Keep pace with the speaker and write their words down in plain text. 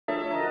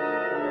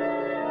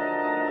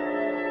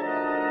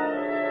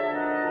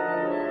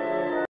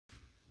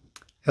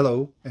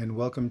Hello, and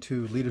welcome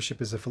to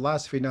Leadership is a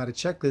Philosophy, Not a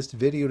Checklist,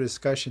 video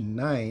discussion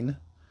 9,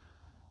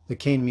 the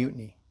Caine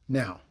Mutiny.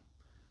 Now,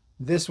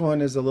 this one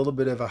is a little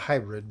bit of a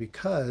hybrid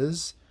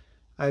because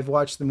I've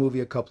watched the movie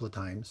a couple of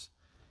times,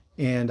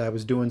 and I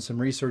was doing some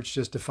research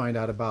just to find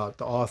out about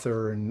the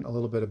author and a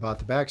little bit about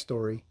the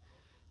backstory,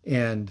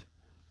 and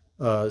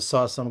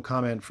saw some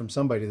comment from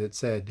somebody that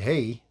said,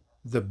 hey,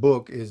 the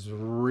book is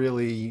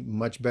really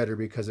much better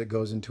because it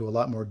goes into a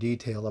lot more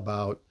detail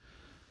about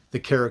the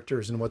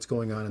characters and what's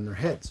going on in their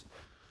heads.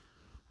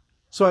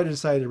 So I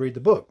decided to read the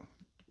book.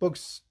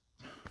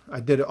 I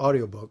did an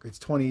audiobook. It's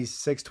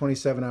 26,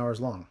 27 hours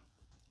long.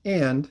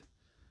 And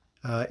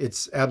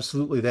it's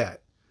absolutely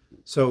that.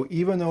 So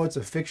even though it's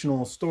a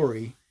fictional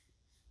story,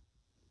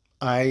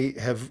 I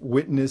have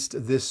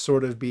witnessed this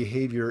sort of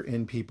behavior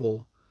in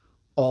people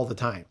all the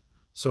time.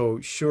 So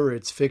sure,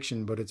 it's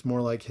fiction, but it's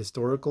more like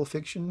historical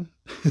fiction,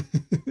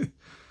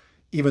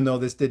 even though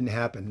this didn't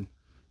happen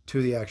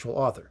to the actual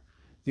author.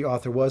 The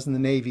author was in the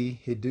Navy.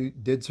 He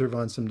did serve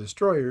on some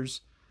destroyers.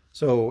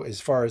 So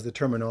as far as the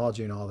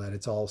terminology and all that,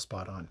 it's all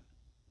spot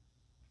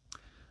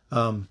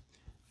on.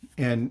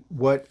 And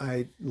what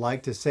I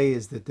like to say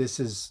is that this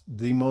is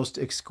the most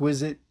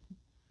exquisite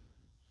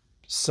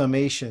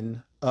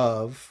summation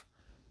of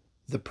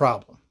the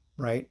problem,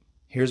 right?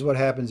 Here's what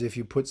happens if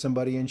you put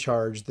somebody in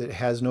charge that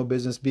has no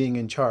business being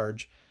in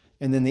charge,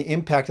 and then the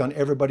impact on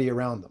everybody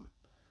around them.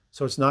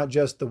 So it's not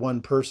just the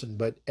one person,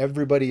 but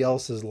everybody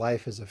else's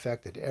life is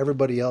affected.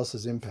 Everybody else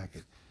is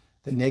impacted.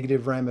 The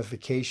negative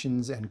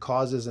ramifications and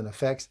causes and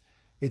effects,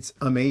 it's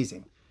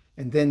amazing.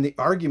 And then the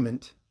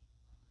argument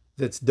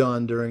that's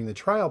done during the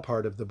trial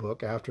part of the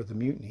book after the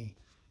mutiny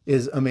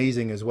is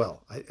amazing as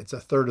well. It's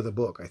a third of the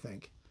book, I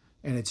think.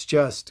 And it's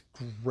just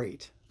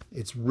great.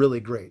 It's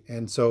really great.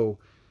 And so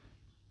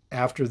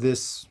after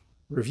this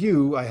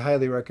review, I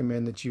highly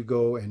recommend that you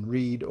go and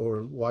read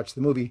or watch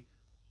the movie.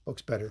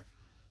 Book's better.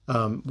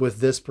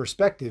 With this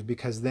perspective,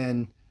 because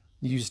then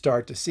you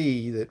start to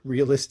see that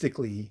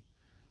realistically,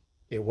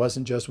 it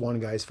wasn't just one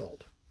guy's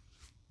fault.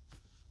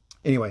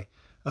 Anyway,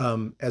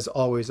 as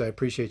always, I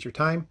appreciate your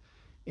time.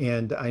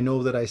 And I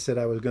know that I said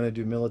I was going to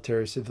do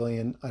military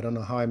civilian. I don't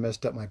know how I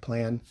messed up my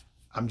plan.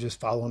 I'm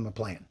just following my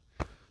plan.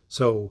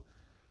 So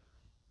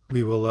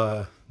we will,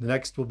 the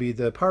next will be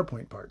the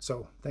PowerPoint part.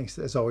 So thanks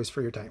as always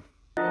for your time.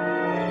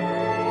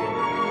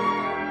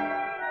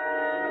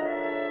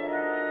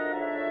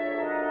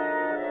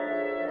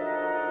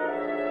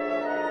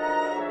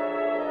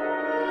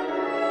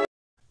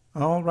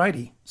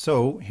 Alrighty,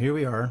 so here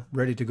we are,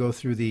 ready to go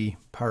through the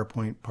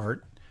PowerPoint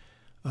part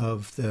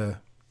of the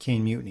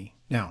Caine Mutiny.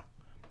 Now,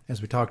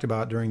 as we talked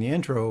about during the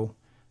intro,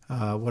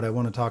 what I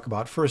want to talk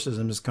about first is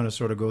I'm just going to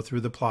sort of go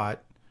through the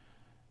plot.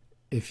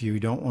 If you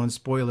don't want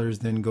spoilers,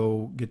 then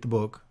go get the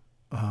book,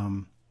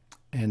 and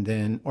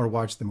then or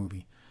watch the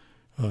movie,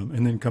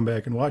 and then come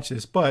back and watch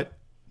this. But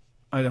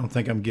I don't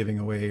think I'm giving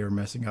away or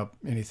messing up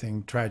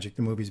anything tragic.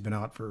 The movie's been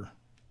out for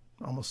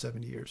almost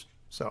 70 years.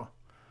 So,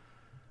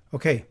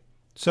 okay.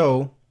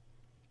 So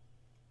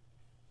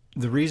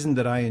the reason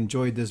that I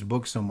enjoyed this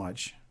book so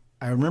much,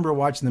 I remember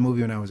watching the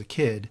movie when I was a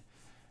kid,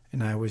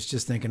 and I was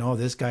just thinking, oh,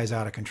 this guy's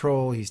out of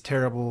control. He's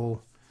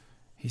terrible.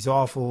 He's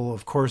awful.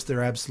 Of course,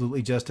 they're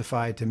absolutely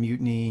justified to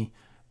mutiny,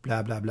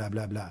 blah, blah, blah,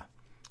 blah, blah.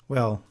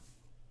 Well,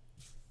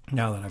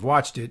 now that I've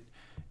watched it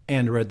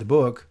and read the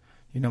book,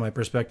 my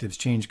perspective's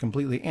changed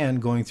completely,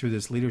 and going through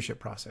this leadership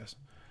process.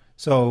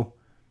 So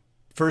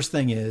first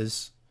thing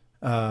is,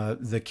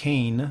 the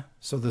Caine,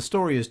 so the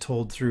story is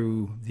told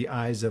through the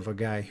eyes of a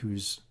guy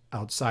who's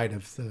outside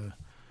of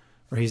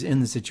or he's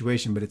in the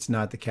situation, but it's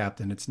not the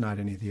captain, it's not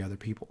any of the other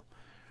people.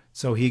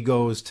 So he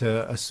goes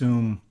to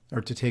assume or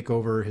to take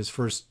over his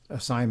first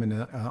assignment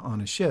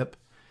on a ship,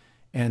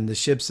 and the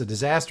ship's a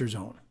disaster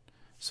zone.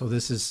 So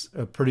this is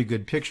a pretty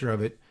good picture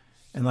of it.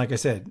 And like I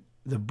said,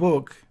 the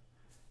book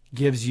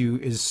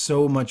is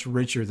so much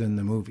richer than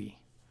the movie.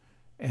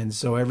 And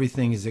so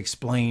everything is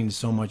explained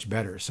so much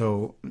better.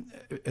 So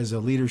as a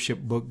leadership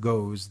book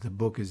goes, the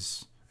book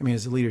is,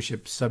 as a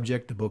leadership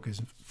subject, the book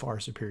is far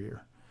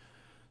superior.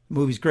 The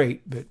movie's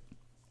great, but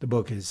the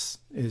book it's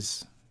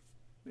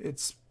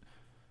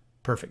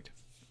perfect.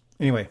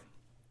 Anyway,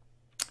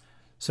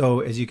 so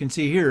as you can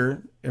see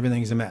here,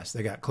 everything's a mess.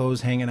 They got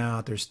clothes hanging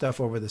out. There's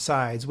stuff over the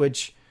sides,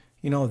 which,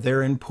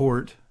 they're in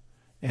port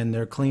and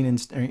they're cleaning,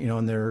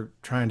 and they're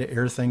trying to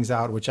air things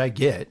out, which I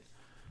get.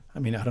 I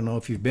don't know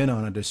if you've been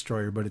on a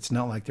destroyer, but it's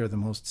not like they're the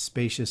most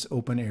spacious,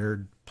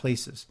 open-aired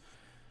places.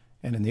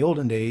 And in the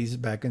olden days,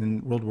 back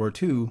in World War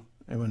II,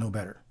 it was no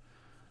better.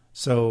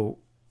 So,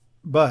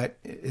 but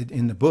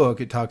in the book,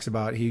 it talks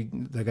about the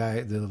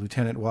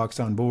lieutenant walks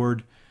on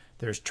board.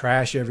 There's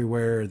trash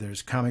everywhere.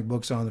 There's comic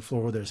books on the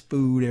floor. There's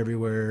food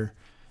everywhere.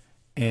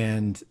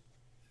 And,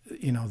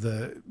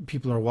 the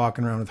people are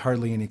walking around with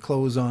hardly any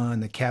clothes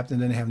on. The captain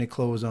didn't have any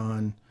clothes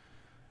on.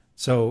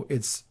 So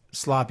it's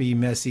sloppy,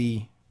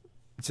 messy.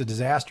 It's a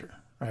disaster,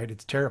 right?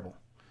 It's terrible.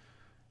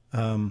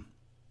 And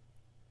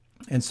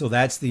so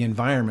that's the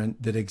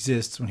environment that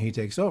exists when he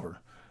takes over.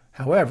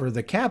 However,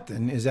 the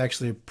captain is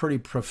actually a pretty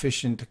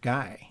proficient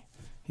guy.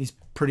 He's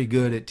pretty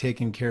good at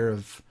taking care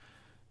of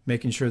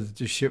making sure that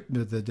the ship,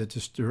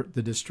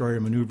 the destroyer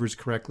maneuvers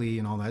correctly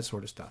and all that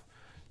sort of stuff.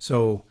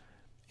 So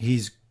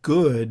he's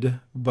good,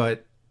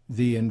 but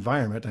the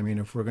environment, I mean,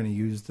 if we're going to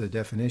use the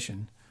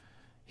definition,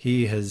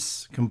 he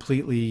has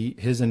completely,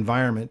 his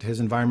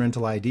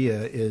environmental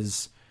idea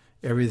is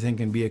everything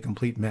can be a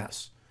complete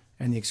mess.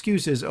 And the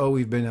excuse is, oh,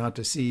 we've been out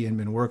to sea and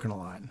been working a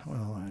lot.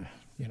 Well,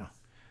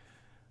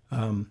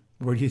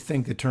 where do you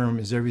think the term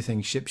is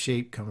everything ship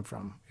shape coming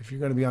from? If you're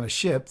going to be on a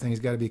ship, things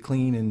got to be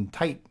clean and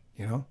tight,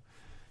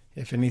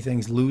 If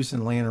anything's loose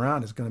and laying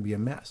around, it's going to be a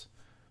mess.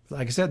 But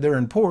like I said, they're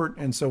in port,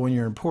 and so when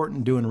you're in port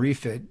and doing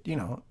refit,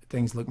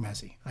 things look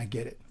messy. I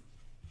get it.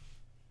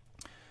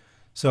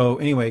 So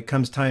anyway, it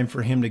comes time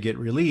for him to get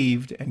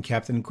relieved, and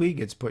Captain Quee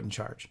gets put in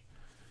charge.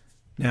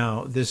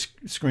 Now, this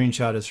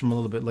screenshot is from a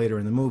little bit later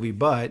in the movie,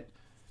 but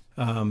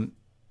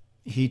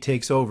he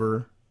takes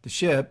over the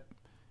ship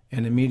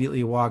and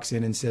immediately walks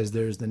in and says,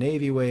 there's the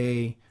Navy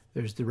way,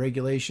 there's the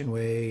regulation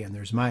way, and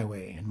there's my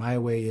way. And my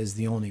way is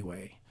the only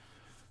way.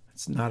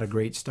 It's not a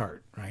great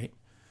start, right?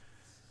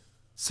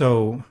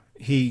 So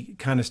he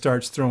kind of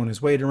starts throwing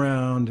his weight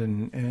around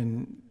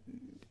and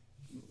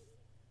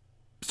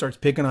starts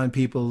picking on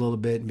people a little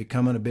bit and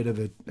becoming a bit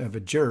of a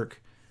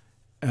jerk.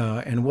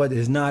 And what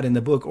is not in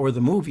the book or the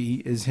movie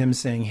is him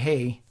saying,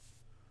 hey,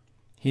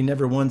 he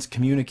never once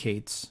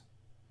communicates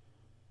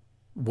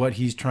what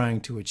he's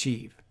trying to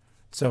achieve.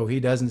 So he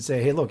doesn't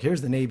say, hey, look,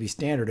 here's the Navy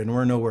standard and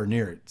we're nowhere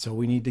near it. So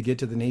we need to get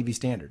to the Navy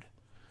standard,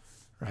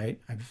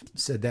 right? I've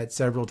said that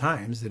several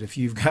times, that if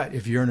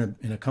you're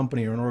in a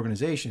company or an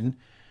organization,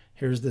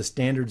 here's the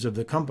standards of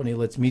the company,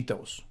 let's meet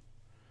those.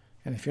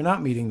 And if you're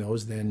not meeting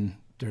those, then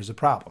there's a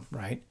problem,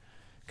 right?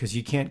 Because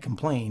you can't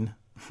complain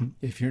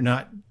if you're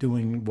not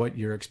doing what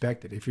you're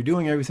expected. If you're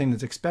doing everything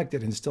that's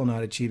expected and still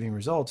not achieving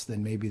results,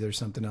 then maybe there's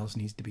something else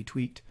needs to be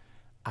tweaked.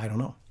 I don't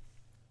know.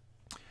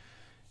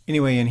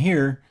 Anyway, in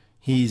here,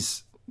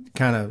 he's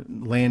kind of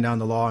laying down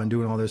the law and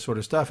doing all this sort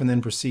of stuff, and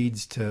then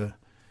proceeds to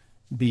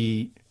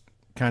be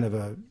kind of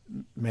a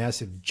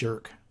massive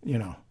jerk,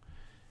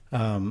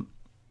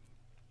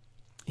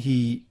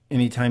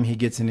 anytime he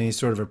gets in any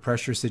sort of a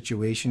pressure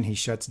situation, he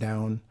shuts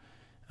down.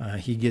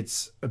 He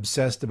gets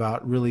obsessed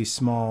about really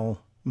small,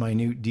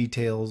 minute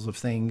details of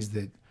things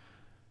that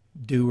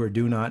do or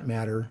do not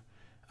matter,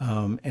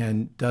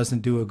 and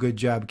doesn't do a good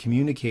job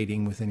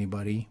communicating with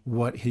anybody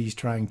what he's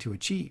trying to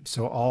achieve.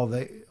 So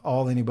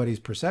all anybody's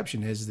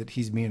perception is that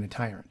he's being a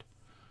tyrant.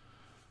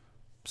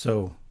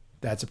 So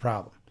that's a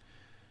problem.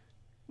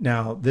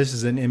 Now, this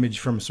is an image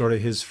from sort of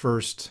his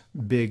first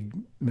big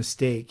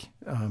mistake.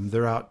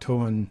 They're out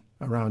towing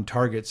around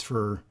targets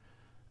for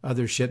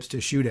other ships to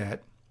shoot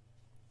at.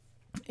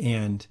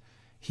 And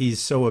he's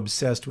so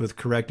obsessed with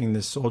correcting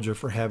this soldier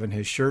for having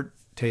his shirt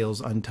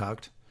tails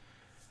untucked.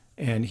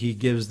 And he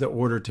gives the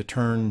order to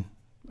turn,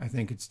 I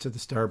think it's to the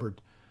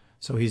starboard.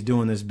 So he's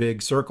doing this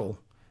big circle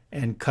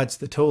and cuts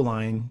the tow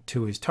line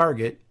to his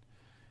target,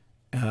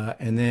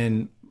 and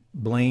then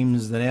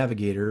blames the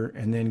navigator,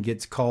 and then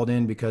gets called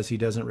in because he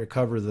doesn't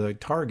recover the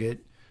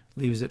target,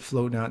 leaves it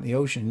floating out in the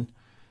ocean.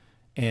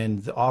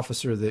 And the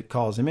officer that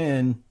calls him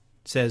in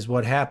says,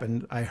 what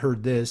happened? I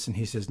heard this. And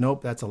he says,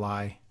 nope, that's a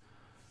lie.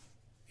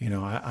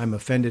 I'm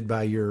offended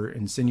by your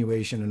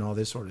insinuation and all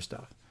this sort of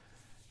stuff.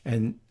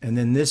 And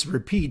then this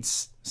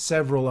repeats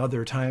several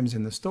other times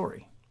in the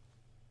story.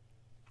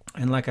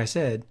 And like I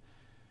said,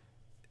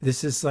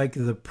 this is like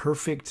the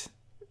perfect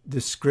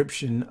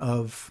description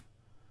of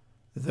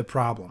the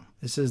problem.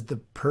 This is the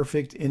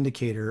perfect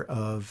indicator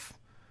of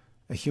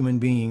a human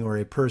being or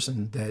a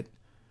person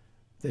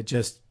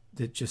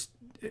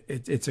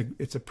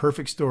it's a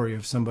perfect story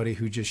of somebody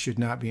who just should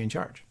not be in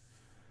charge.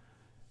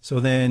 So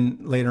then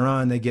later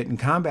on, they get in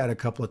combat a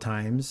couple of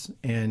times,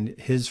 and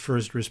his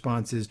first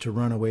response is to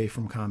run away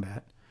from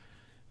combat.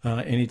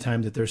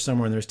 Anytime that there's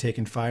somewhere and there's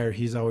taking fire,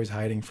 he's always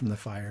hiding from the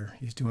fire.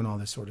 He's doing all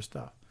this sort of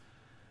stuff.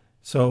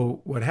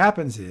 So what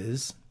happens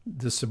is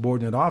the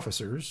subordinate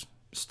officers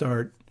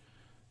start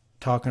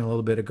talking a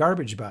little bit of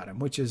garbage about him,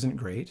 which isn't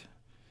great.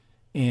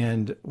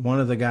 And one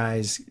of the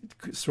guys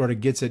sort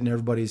of gets it in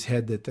everybody's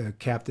head that the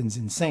captain's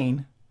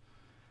insane.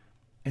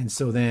 And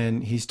so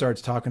then he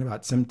starts talking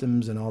about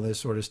symptoms and all this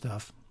sort of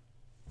stuff.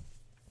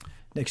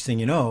 Next thing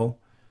you know,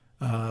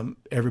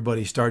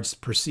 everybody starts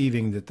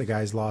perceiving that the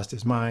guy's lost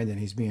his mind and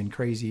he's being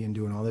crazy and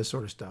doing all this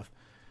sort of stuff.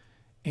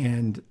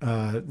 And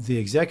the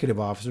executive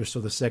officer, so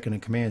the second in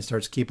command,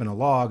 starts keeping a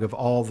log of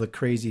all the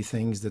crazy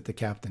things that the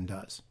captain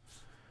does.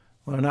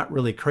 Well, they're not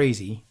really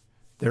crazy.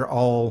 They're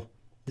all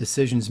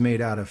decisions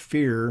made out of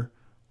fear,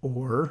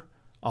 or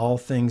all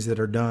things that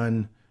are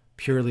done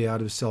purely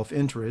out of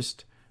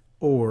self-interest,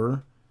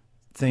 or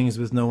things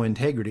with no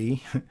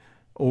integrity,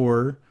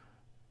 or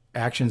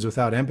actions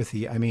without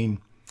empathy. I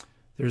mean,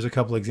 there's a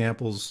couple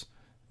examples.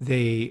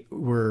 They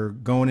were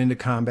going into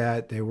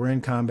combat. They were in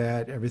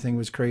combat. Everything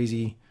was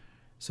crazy.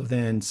 So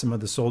then some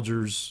of the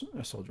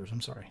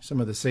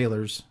some of the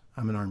sailors,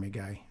 I'm an Army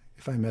guy.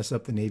 If I mess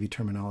up the Navy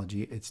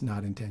terminology, it's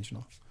not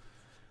intentional.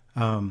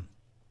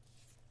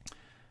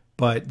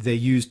 But they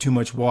used too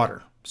much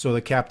water. So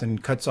the captain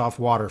cuts off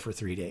water for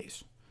 3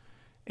 days.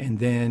 And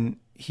then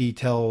he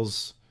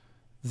tells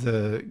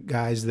the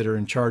guys that are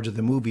in charge of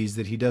the movies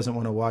that he doesn't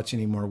want to watch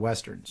any more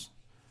Westerns.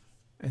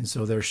 And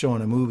so they're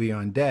showing a movie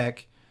on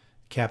deck.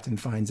 Captain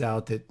finds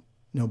out that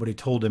nobody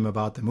told him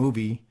about the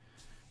movie.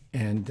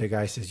 And the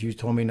guy says, you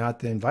told me not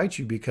to invite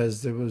you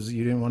because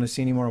you didn't want to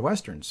see any more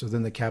Westerns. So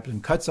then the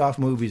captain cuts off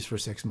movies for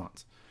 6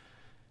 months.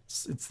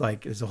 It's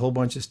like, there's a whole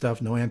bunch of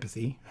stuff, no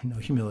empathy, no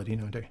humility,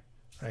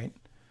 right?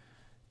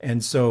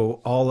 And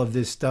so all of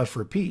this stuff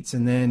repeats.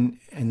 And then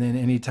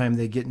anytime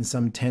they get in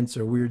some tense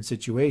or weird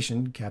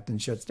situation, captain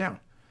shuts down.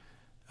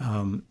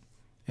 And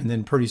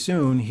then pretty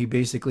soon he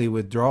basically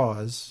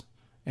withdraws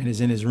and is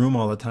in his room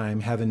all the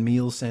time, having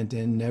meals sent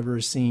in, never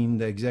seen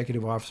the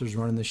executive officers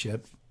running the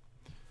ship.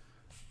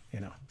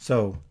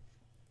 So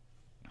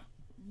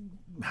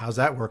how's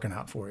that working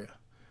out for you?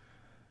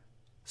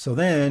 So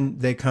then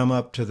they come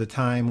up to the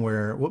time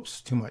where, whoops,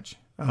 too much.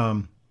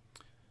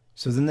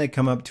 So then they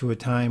come up to a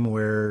time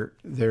where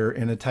they're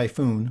in a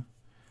typhoon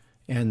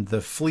and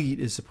the fleet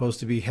is supposed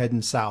to be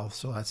heading south.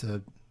 So that's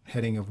a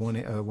heading of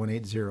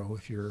 180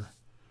 if you're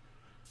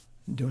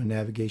doing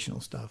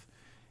navigational stuff.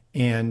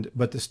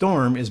 But the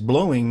storm is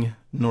blowing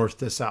north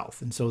to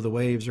south. And so the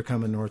waves are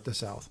coming north to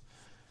south.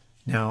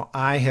 Now,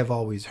 I have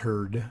always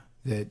heard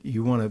that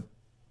you want to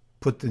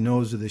put the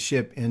nose of the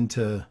ship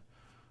into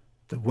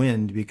the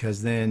wind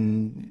because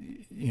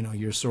then,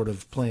 you're sort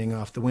of playing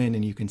off the wind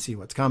and you can see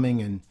what's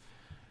coming. And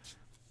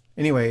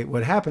anyway,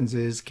 what happens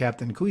is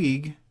Captain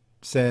Queeg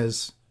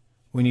says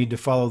we need to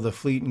follow the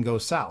fleet and go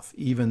south,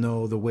 even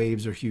though the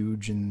waves are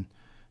huge and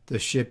the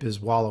ship is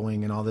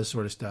wallowing and all this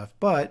sort of stuff.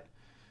 But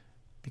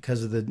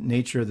because of the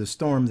nature of the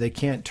storm, they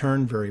can't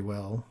turn very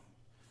well.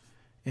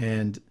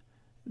 And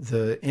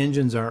the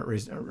engines aren't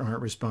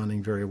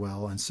responding very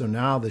well. And so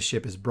now the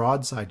ship is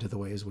broadside to the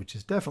waves, which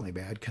is definitely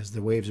bad because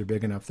the waves are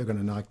big enough. They're going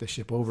to knock the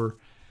ship over.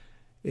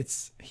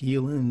 It's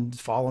heeling,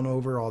 falling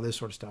over, all this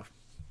sort of stuff.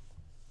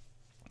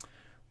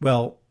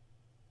 Well,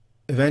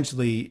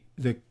 eventually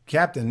the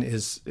captain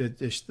it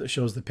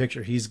shows the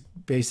picture. He's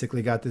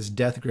basically got this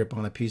death grip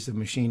on a piece of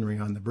machinery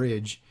on the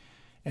bridge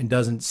and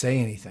doesn't say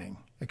anything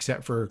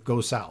except for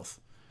go south.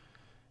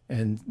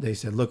 And they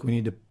said, look, we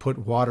need to put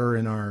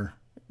water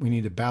we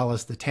need to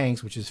ballast the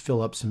tanks, which is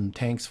fill up some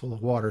tanks full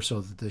of water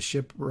so that the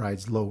ship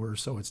rides lower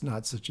so it's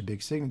not such a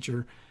big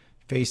signature,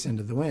 face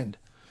into the wind.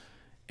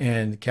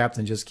 And the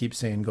captain just keeps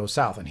saying go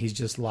south, and he's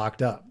just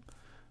locked up.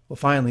 Well,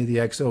 finally, the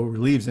XO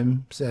relieves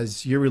him,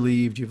 says, you're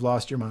relieved, you've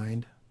lost your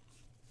mind.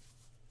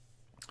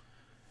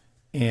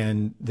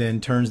 And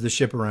then turns the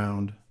ship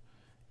around,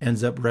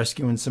 ends up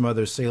rescuing some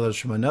other sailors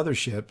from another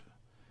ship,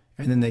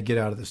 and then they get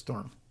out of the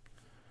storm.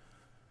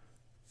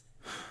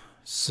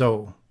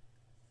 So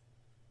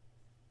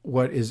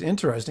what is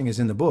interesting is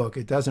in the book,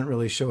 it doesn't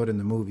really show it in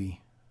the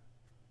movie.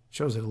 It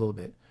shows it a little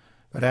bit.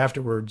 But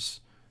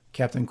afterwards,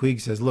 Captain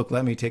Queeg says, look,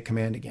 let me take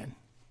command again.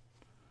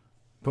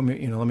 Put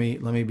me,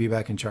 let me be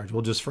back in charge.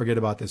 We'll just forget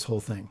about this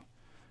whole thing.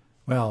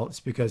 Well, it's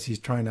because he's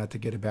trying not to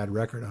get a bad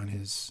record a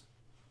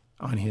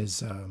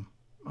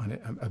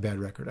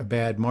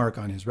bad mark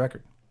on his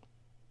record.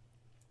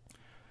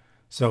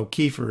 So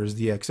Kiefer is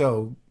the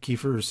XO.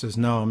 Kiefer says,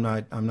 no,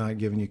 I'm not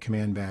giving you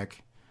command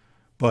back.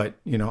 But,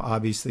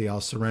 obviously I'll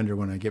surrender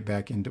when we get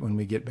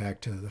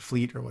back to the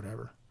fleet or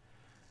whatever.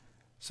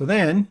 So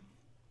then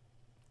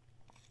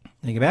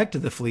they get back to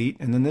the fleet,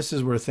 and then this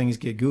is where things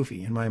get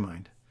goofy in my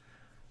mind.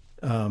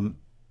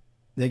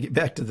 They get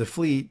back to the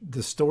fleet,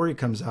 the story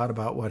comes out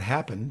about what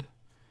happened,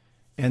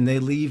 and they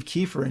leave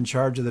Kiefer in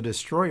charge of the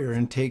destroyer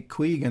and take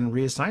Queeg and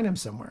reassign him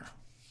somewhere,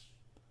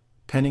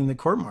 pending the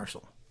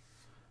court-martial.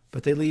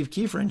 But they leave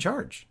Kiefer in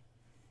charge.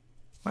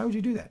 Why would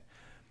you do that?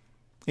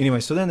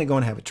 Anyway, so then they go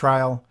and have a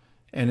trial.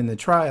 And in the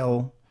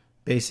trial,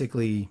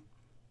 basically,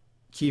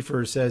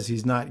 Kiefer says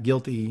he's not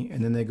guilty,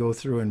 and then they go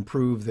through and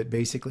prove that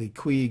basically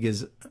Queeg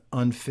is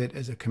unfit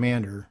as a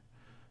commander,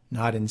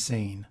 not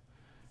insane.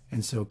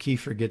 And so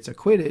Kiefer gets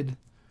acquitted,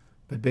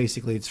 but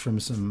basically it's from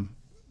some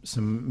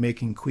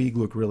making Queeg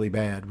look really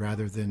bad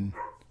rather than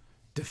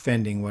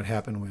defending what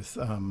happened with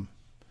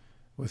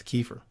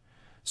Kiefer.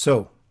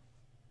 So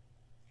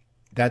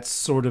that's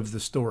sort of the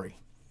story.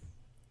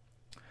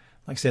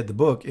 Like I said, the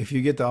book, if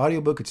you get the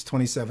audiobook, it's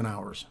 27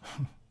 hours.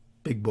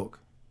 Big book.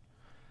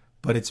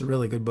 But it's a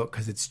really good book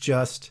because it's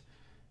just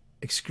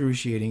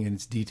excruciating in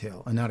its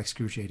detail. And not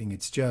excruciating,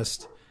 it's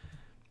just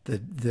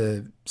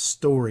the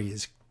story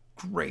is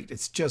great.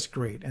 It's just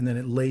great. And then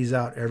it lays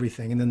out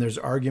everything. And then there's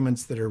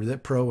arguments that are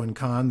pro and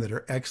con that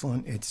are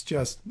excellent.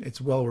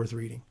 It's well worth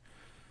reading.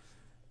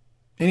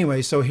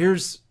 Anyway, so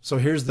here's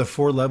the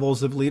 4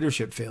 levels of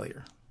leadership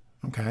failure.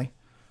 Okay?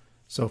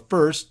 So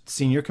first,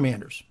 senior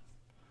commanders.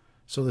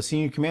 So the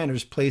senior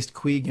commanders placed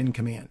Queeg in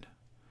command.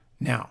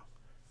 Now,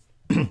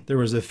 there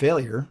was a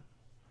failure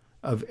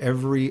of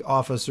every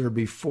officer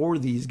before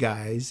these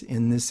guys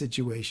in this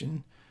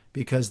situation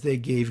because they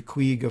gave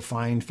Queeg a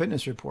fine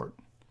fitness report.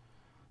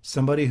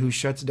 Somebody who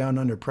shuts down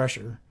under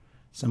pressure,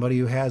 somebody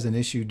who has an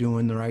issue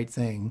doing the right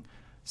thing,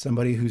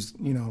 somebody who's,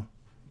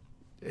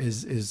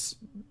 is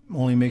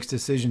only makes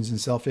decisions in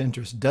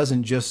self-interest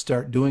doesn't just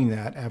start doing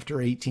that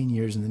after 18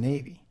 years in the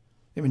Navy.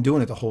 They've been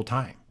doing it the whole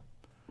time.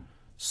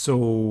 So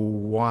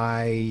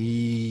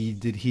why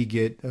did he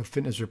get a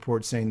fitness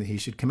report saying that he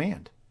should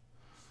command?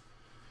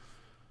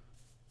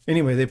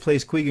 Anyway, they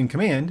place Queeg in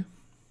command,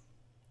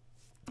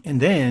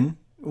 and then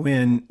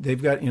when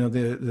they've got,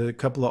 the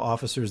couple of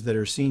officers that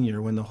are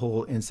senior, when the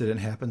whole incident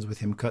happens with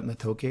him cutting the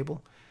tow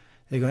cable,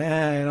 they go,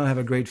 I don't have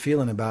a great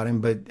feeling about him,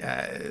 but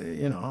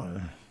I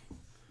don't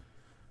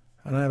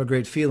have a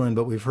great feeling,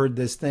 but we've heard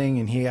this thing,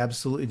 and he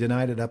absolutely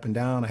denied it up and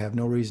down. I have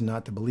no reason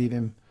not to believe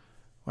him.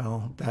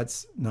 Well,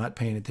 that's not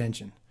paying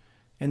attention.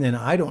 And then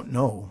I don't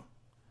know.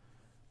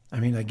 I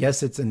mean, I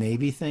guess it's a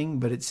Navy thing,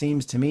 but it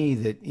seems to me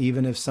that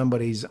even if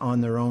somebody's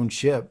on their own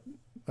ship,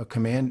 a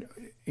command,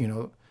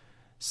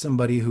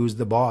 somebody who's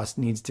the boss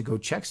needs to go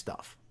check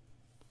stuff.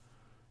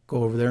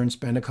 Go over there and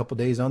spend a couple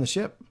days on the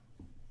ship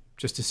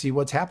just to see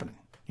what's happening,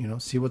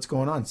 see what's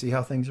going on, see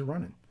how things are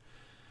running.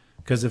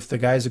 Because if the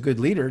guy's a good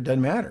leader, it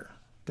doesn't matter.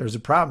 There's a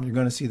problem, you're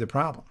going to see the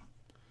problem.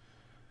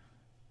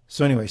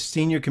 So anyway,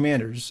 senior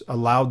commanders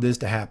allowed this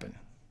to happen,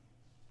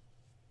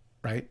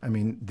 right? I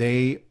mean,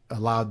 they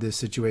allowed this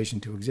situation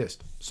to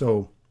exist.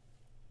 So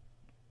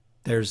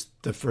there's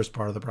the first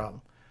part of the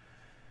problem.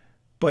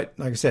 But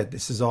like I said,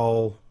 this is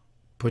all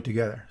put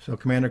together. So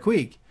Commander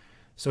Queeg,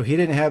 so he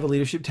didn't have a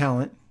leadership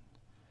talent,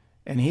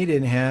 and he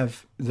didn't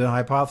have the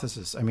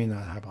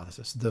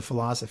the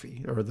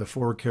philosophy or the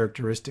 4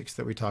 characteristics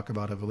that we talk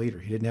about of a leader.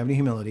 He didn't have any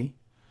humility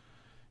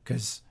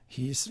because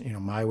he's,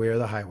 my way or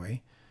the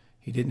highway.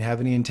 He didn't have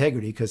any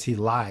integrity because he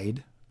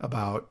lied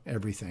about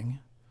everything.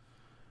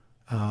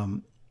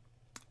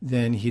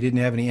 Then he didn't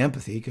have any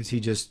empathy because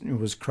he just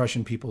was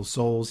crushing people's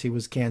souls. He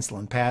was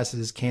canceling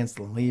passes,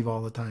 canceling leave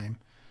all the time.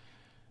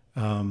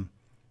 And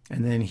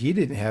then he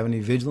didn't have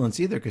any vigilance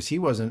either because he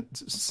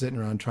wasn't sitting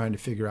around trying to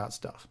figure out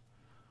stuff.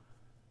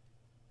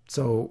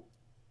 So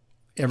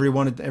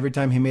every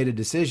time he made a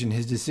decision,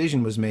 his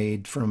decision was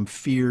made from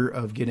fear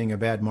of getting a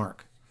bad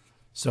mark.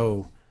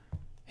 So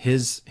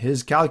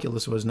his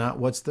calculus was not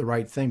what's the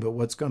right thing, but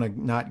what's going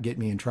to not get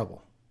me in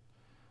trouble.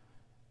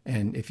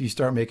 And if you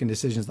start making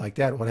decisions like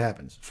that, what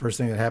happens? First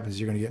thing that happens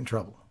is you're going to get in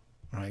trouble,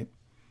 right?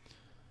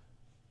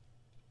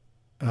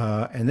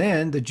 And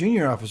then the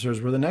junior officers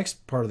were the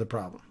next part of the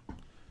problem.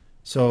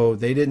 So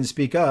they didn't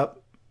speak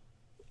up,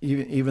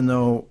 even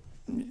though,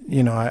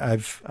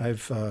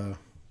 I've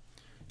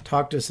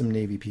talked to some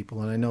Navy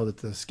people, and I know that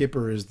the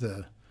skipper is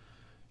the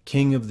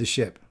king of the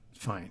ship.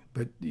 Fine,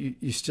 but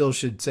you still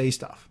should say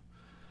stuff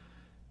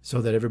so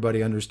that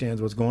everybody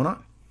understands what's going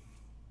on.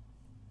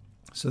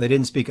 So they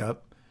didn't speak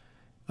up.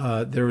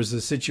 There was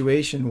a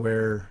situation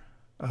where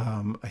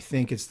I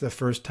think it's the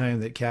first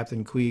time that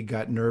Captain Queeg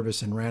got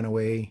nervous and ran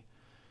away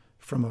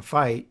from a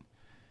fight.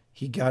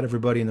 He got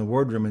everybody in the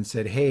wardroom and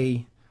said,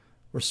 hey,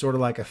 we're sort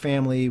of like a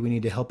family. We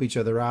need to help each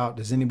other out.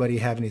 Does anybody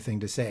have anything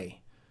to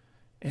say?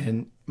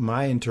 And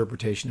my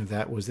interpretation of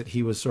that was that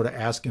he was sort of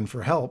asking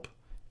for help,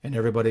 and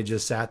everybody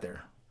just sat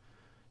there.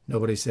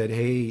 Nobody said,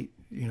 hey,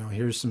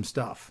 here's some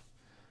stuff.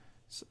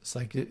 It's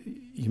like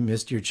you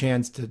missed your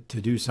chance to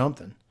do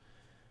something.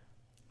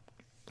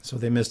 So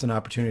they missed an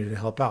opportunity to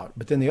help out.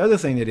 But then the other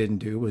thing they didn't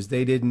do was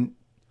they didn't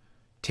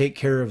take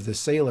care of the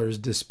sailors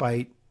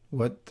despite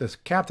what the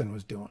captain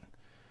was doing.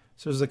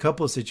 So there's a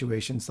couple of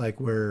situations like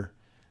where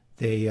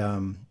they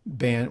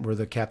where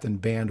the captain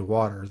banned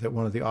water, that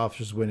one of the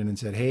officers went in and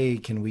said, hey,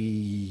 can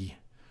we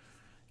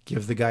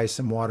give the guys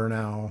some water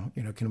now?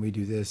 Can we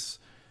do this?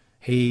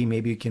 Hey,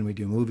 maybe can we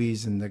do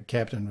movies? And the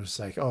captain was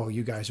like, oh,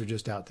 you guys are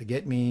just out to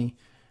get me.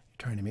 You're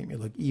trying to make me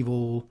look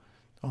evil,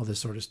 all this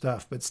sort of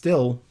stuff. But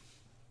still,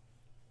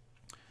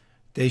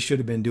 they should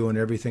have been doing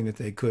everything that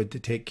they could to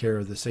take care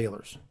of the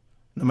sailors,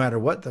 no matter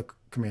what the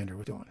commander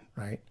was doing,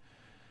 right?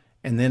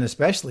 And then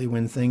especially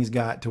when things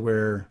got to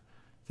where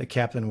the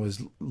captain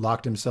was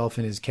locked himself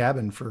in his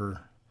cabin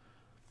for,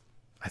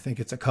 I think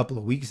it's a couple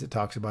of weeks it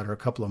talks about, or a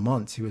couple of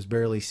months. He was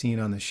barely seen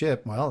on the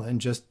ship. Well, then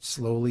just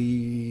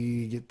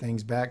slowly get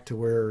things back to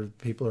where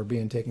people are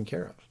being taken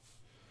care of.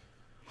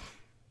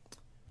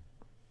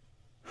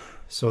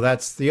 So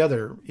that's the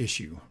other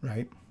issue,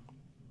 right?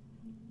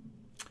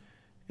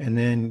 And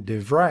then De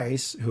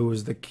Vries, who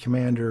was the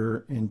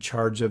commander in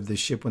charge of the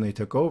ship when they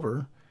took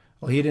over,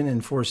 well, he didn't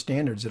enforce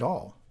standards at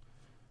all.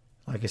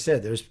 Like I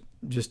said,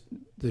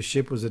 the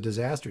ship was a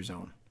disaster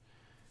zone.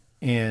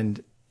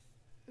 And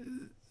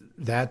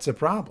that's a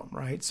problem,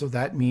 right? So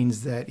that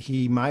means that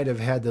he might have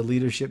had the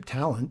leadership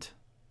talent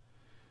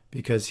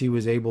because he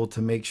was able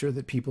to make sure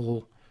that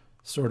people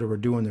sort of were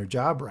doing their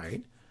job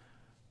right.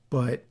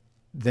 But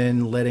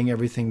then letting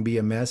everything be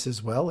a mess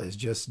as well is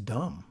just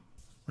dumb,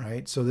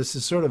 right? So this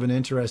is sort of an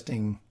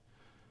interesting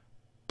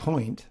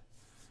point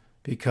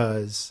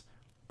because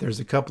there's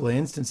a couple of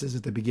instances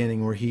at the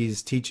beginning where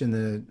he's teaching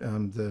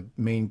the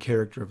main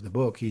character of the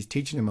book. He's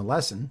teaching him a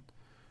lesson.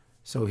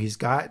 So he's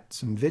got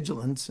some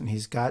vigilance and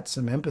he's got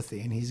some empathy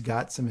and he's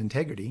got some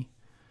integrity,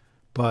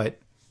 but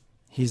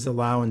he's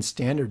allowing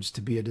standards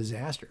to be a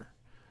disaster.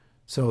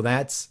 So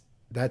that's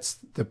that's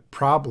the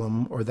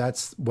problem, or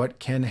that's what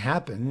can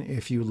happen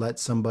if you let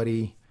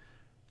somebody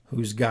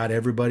who's got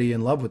everybody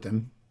in love with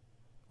him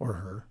or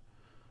her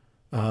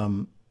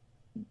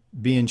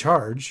be in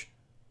charge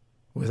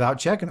without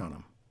checking on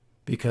them.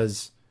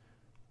 Because,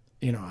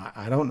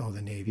 I don't know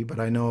the Navy, but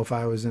I know if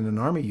I was in an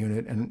Army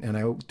unit and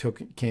I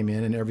came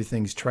in and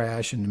everything's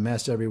trash and a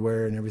mess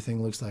everywhere and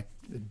everything looks like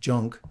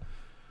junk,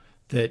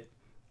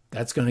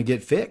 that's going to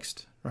get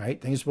fixed,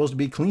 right? Things are supposed to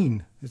be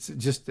clean.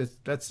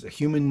 That's a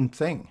human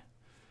thing.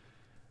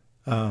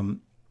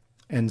 And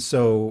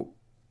so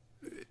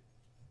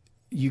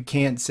you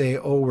can't say,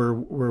 oh,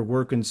 we're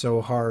working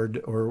so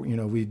hard, or,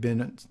 we've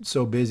been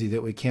so busy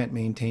that we can't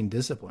maintain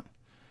discipline.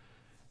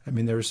 I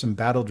mean, there were some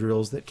battle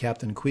drills that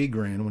Captain Queeg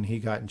ran when he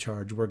got in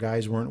charge where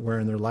guys weren't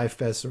wearing their life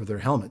vests or their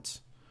helmets.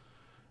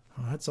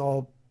 Well, that's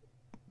all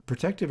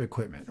protective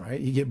equipment,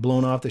 right? You get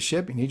blown off the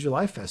ship, you need your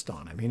life vest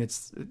on. I mean,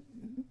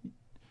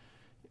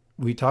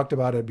 we talked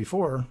about it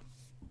before.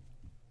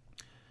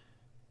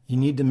 You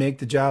need to make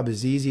the job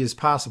as easy as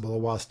possible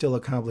while still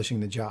accomplishing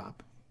the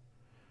job.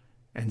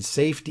 And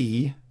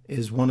safety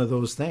is one of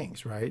those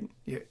things, right?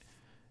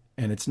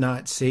 And it's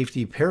not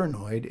safety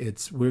paranoid.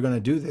 It's, we're going to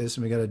do this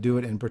and we got to do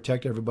it and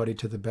protect everybody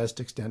to the best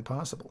extent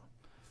possible.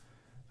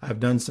 I've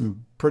done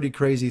some pretty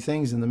crazy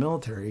things in the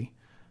military,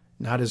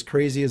 not as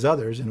crazy as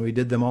others, and we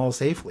did them all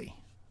safely.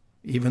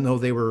 Even though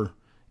they were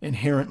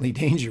inherently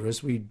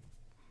dangerous, we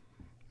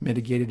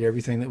mitigated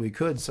everything that we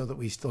could so that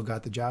we still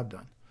got the job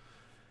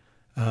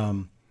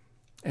done.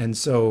 And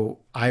so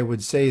I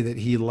would say that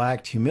he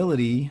lacked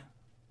humility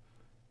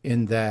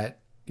in that,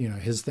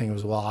 his thing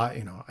was, well,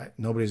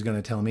 nobody's going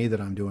to tell me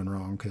that I'm doing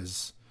wrong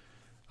because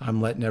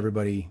I'm letting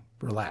everybody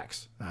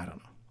relax. I don't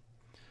know.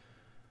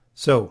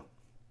 So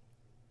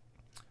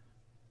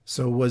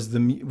was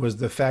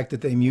the fact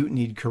that they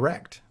mutinied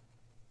correct?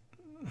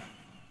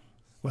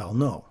 Well,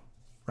 no,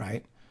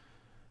 right?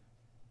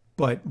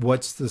 But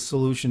what's the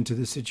solution to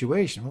the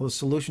situation? Well, the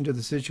solution to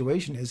the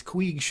situation is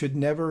Queeg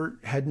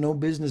had no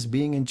business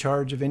being in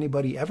charge of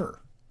anybody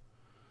ever.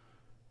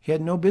 He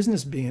had no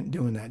business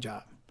doing that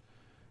job.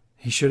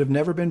 He should have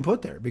never been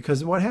put there,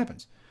 because what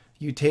happens?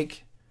 You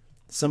take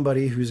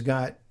somebody who's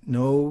got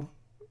none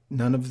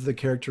of the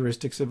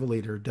characteristics of a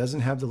leader, doesn't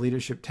have the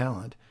leadership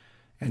talent,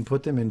 and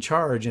put them in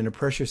charge in a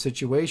pressure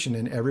situation,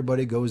 and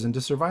everybody goes into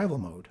survival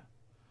mode.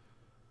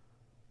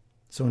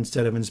 So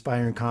instead of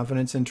inspiring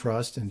confidence and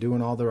trust and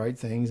doing all the right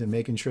things and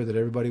making sure that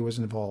everybody was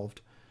involved,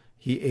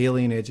 he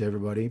alienates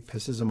everybody,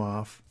 pisses them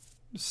off,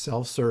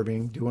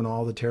 self-serving, doing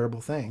all the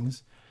terrible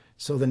things.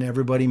 So then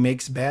everybody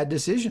makes bad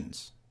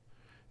decisions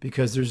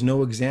because there's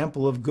no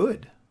example of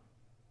good.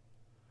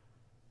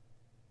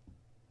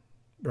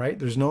 Right?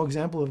 There's no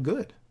example of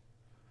good.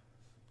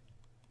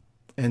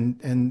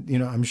 And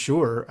I'm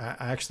sure,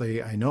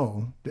 I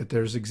know that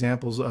there's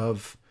examples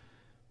of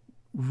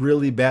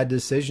really bad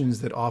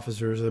decisions that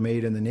officers have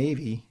made in the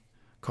Navy,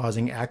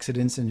 causing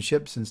accidents in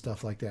ships and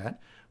stuff like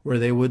that, where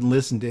they wouldn't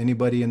listen to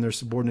anybody in their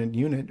subordinate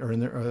unit or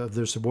of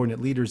their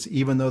subordinate leaders,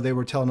 even though they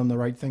were telling them the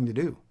right thing to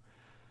do.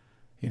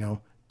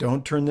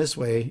 Don't turn this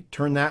way,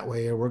 turn that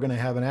way, or we're going to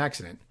have an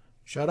accident.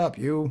 Shut up,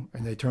 you.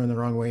 And they turn the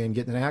wrong way and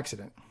get in an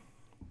accident.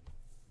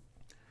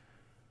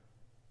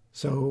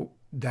 So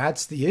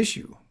that's the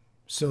issue.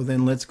 So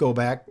then let's go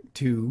back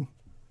to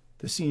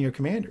the senior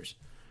commanders.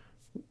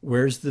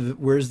 Where's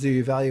the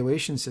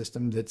evaluation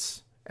system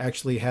that's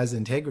actually has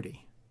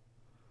integrity?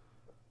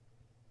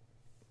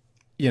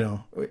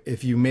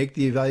 If you make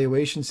the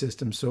evaluation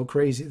system so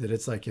crazy that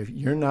it's like, if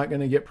you're not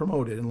going to get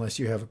promoted unless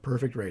you have a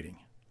perfect rating.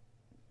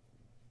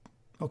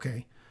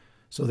 Okay.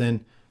 So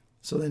then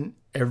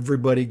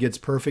everybody gets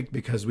perfect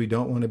because we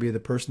don't want to be the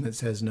person that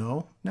says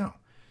no. No,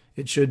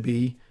 it should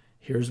be,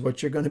 here's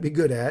what you're going to be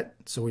good at.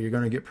 So you're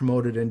going to get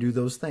promoted and do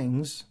those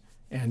things,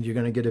 and you're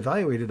going to get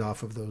evaluated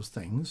off of those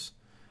things.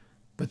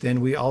 But then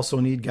we also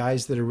need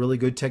guys that are really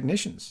good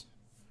technicians.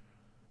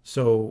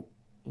 So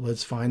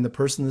let's find the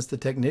person that's the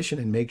technician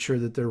and make sure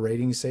that their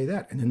ratings say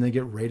that. And then they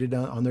get rated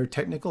on their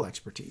technical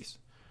expertise.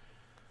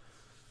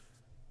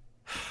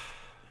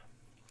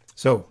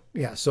 So,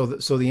 yeah, so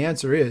the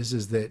answer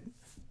is that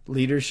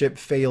leadership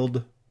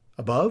failed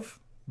above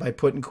by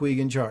putting Queeg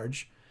in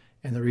charge.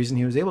 And the reason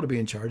he was able to be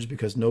in charge is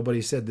because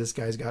nobody said this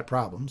guy's got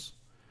problems.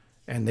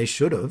 And they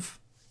should have.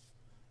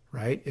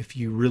 Right? If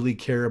you really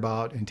care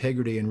about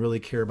integrity and really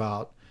care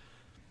about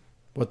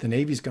what the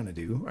Navy's going to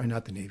do, or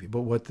not the Navy,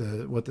 but what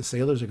the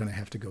sailors are going to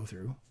have to go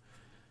through,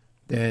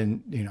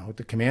 then,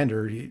 the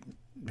commander, he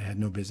had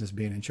no business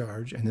being in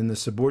charge. And then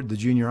the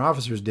junior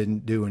officers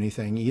didn't do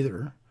anything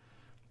either.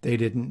 They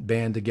didn't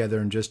band together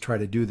and just try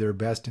to do their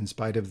best in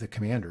spite of the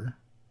commander.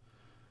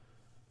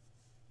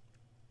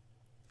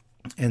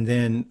 And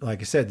then, like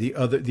I said,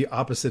 the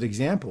opposite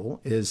example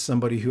is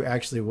somebody who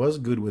actually was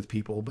good with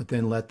people, but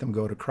then let them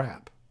go to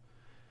crap.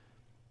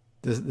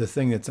 The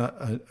thing that's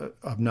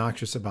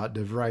obnoxious about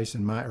De Vries,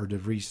 in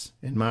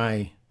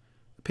my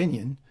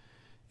opinion,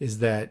 is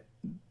that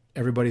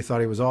everybody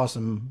thought he was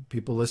awesome.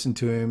 People listened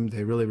to him.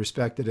 They really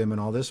respected him and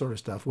all this sort of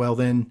stuff. Well,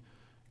 then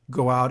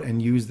go out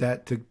and use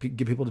that to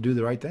get people to do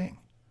the right thing.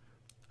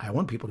 I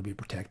want people to be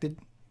protected,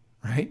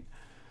 right?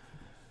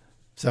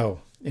 So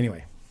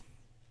anyway,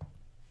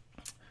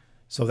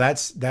 so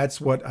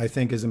that's what I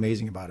think is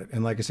amazing about it.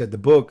 And like I said, the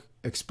book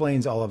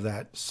explains all of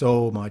that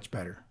so much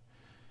better.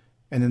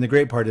 And then the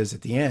great part is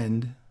at the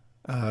end,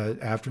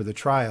 after the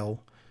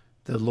trial,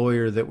 the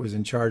lawyer that was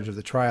in charge of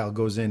the trial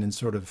goes in and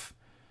sort of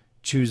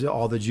choose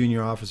all the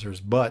junior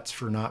officers' butts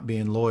for not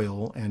being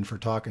loyal and for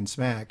talking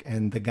smack.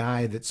 And the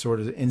guy that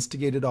sort of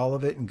instigated all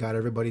of it and got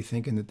everybody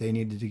thinking that they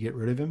needed to get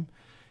rid of him,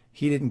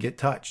 he didn't get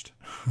touched.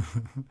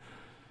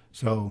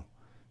 So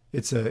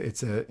it's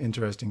a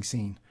interesting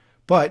scene.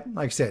 But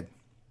like I said,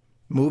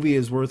 movie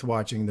is worth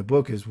watching. The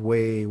book is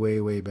way, way,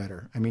 way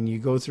better. I mean, you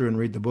go through and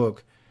read the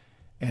book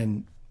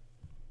and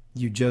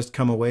you just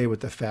come away with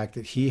the fact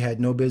that he had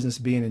no business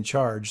being in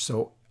charge.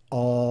 So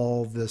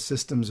all the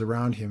systems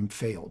around him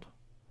failed.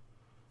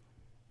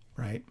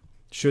 Right?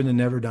 Shouldn't have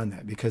never done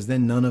that, because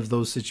then none of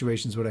those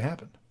situations would have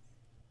happened.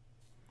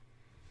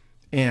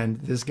 And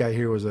this guy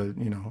here was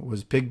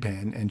was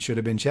pigpen and should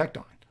have been checked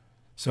on.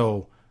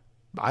 So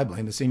I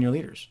blame the senior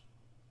leaders.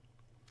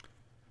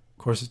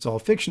 Of course, it's all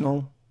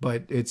fictional,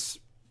 but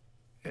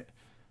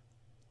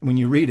when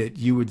you read it,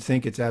 you would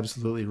think it's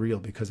absolutely real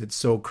because it's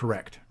so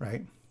correct,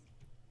 right?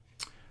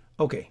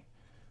 Okay.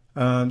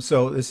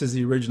 So this is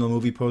the original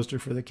movie poster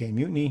for the Caine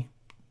Mutiny.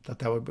 Thought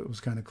that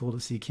was kind of cool to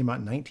see. It came out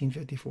in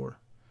 1954.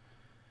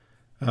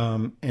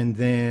 And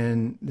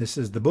then this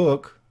is the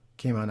book,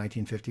 came out in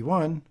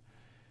 1951.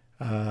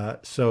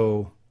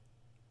 So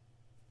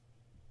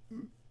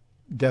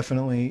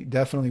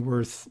definitely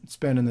worth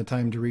spending the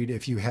time to read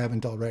if you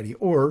haven't already,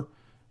 or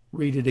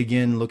read it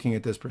again looking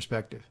at this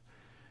perspective.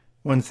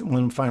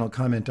 One final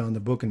comment on the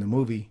book and the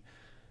movie.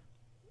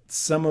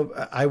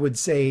 I would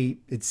say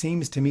it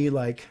seems to me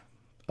like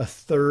a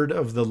third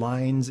of the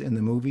lines in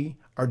the movie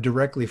are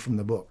directly from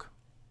the book.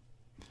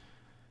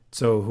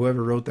 So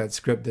whoever wrote that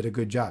script did a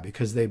good job,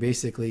 because they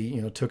basically,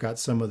 took out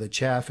some of the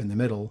chaff in the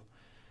middle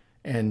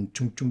and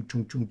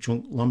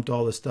lumped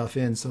all the stuff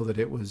in so that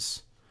it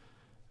was,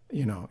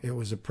 it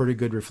was a pretty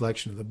good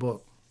reflection of the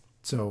book.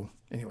 So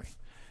anyway,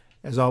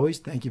 as always,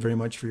 thank you very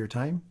much for your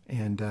time,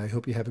 and I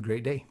hope you have a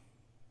great day.